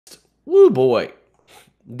Woo boy.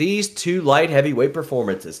 These two light heavyweight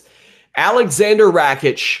performances. Alexander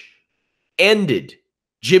Rakic ended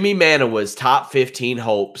Jimi Manuwa's top 15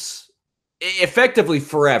 hopes effectively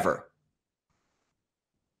forever.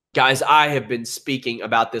 Guys, I have been speaking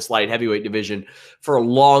about this light heavyweight division for a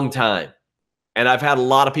long time. And I've had a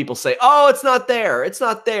lot of people say, oh, it's not there. It's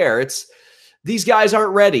not there. These guys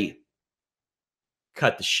aren't ready.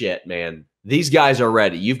 Cut the shit, man. These guys are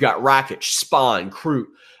ready. You've got Rakic, Spawn, Crute,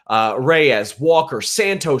 Reyes, Walker,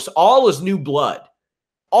 Santos, all as new blood.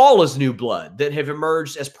 All as new blood that have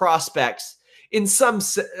emerged as prospects in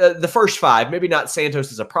the first five. Maybe not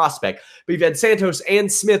Santos as a prospect, but you've had Santos and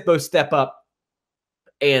Smith both step up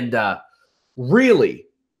and really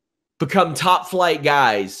become top flight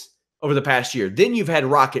guys over the past year. Then you've had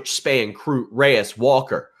Rakic, Spann, Crute, Reyes,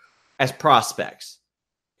 Walker as prospects.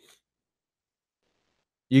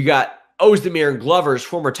 You got Ozdemir and Glover's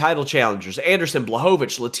former title challengers, Anderson,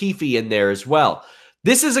 Blachowicz, Latifi in there as well.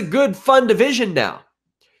 This is a good, fun division now.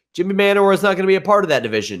 Jimi Manuwa is not going to be a part of that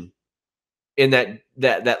division in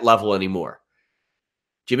that level anymore.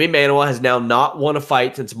 Jimi Manuwa has now not won a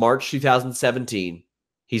fight since March 2017.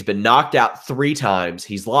 He's been knocked out 3 times.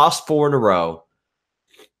 He's lost 4 in a row.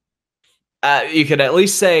 You could at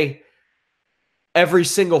least say every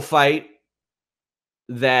single fight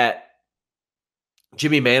that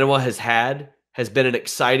Jimi Manuwa has had has been an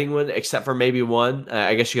exciting one, except for maybe one.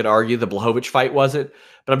 I guess you could argue the Blachowicz fight wasn't,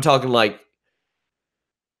 but I'm talking like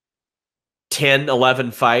 10,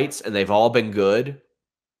 11 fights, and they've all been good.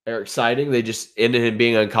 They're exciting. They just ended in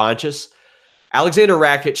being unconscious. Alexander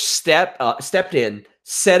Rakic stepped in,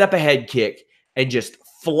 set up a head kick, and just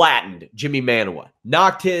flattened Jimi Manuwa.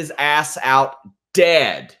 Knocked his ass out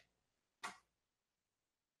dead.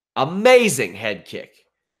 Amazing head kick.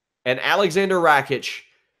 And Alexander Rakic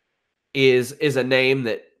is a name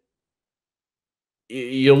that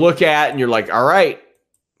you look at and you're like, all right,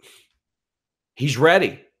 he's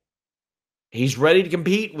ready. He's ready to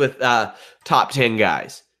compete with top 10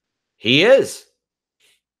 guys. He is.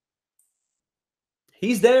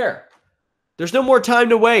 He's there. There's no more time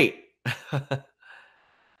to wait.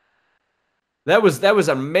 That was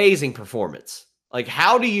an amazing performance. Like,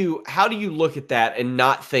 how do you look at that and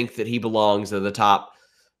not think that he belongs in the top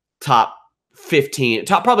 15,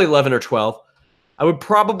 top probably 11 or 12? I would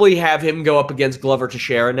probably have him go up against Glover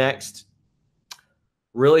Teixeira next.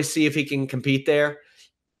 Really see if he can compete there.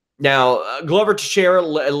 Now, Glover Teixeira,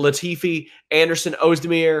 Latifi, Anderson,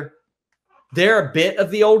 Ozdemir, they're a bit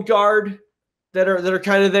of the old guard that are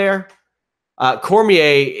kind of there.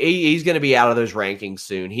 Cormier, he's going to be out of those rankings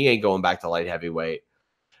soon. He ain't going back to light heavyweight.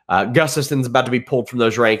 Gustafson's about to be pulled from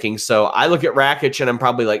those rankings. So I look at Rakic and I'm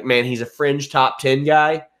probably like, man, he's a fringe top 10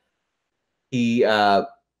 guy. He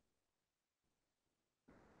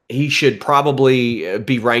should probably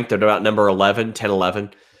be ranked at about number 11, 10,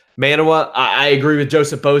 11. Manuwa, I agree with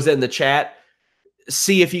Joseph Boza in the chat.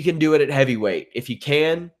 See if you can do it at heavyweight. If you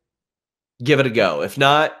can, give it a go. If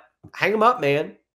not, hang him up, man.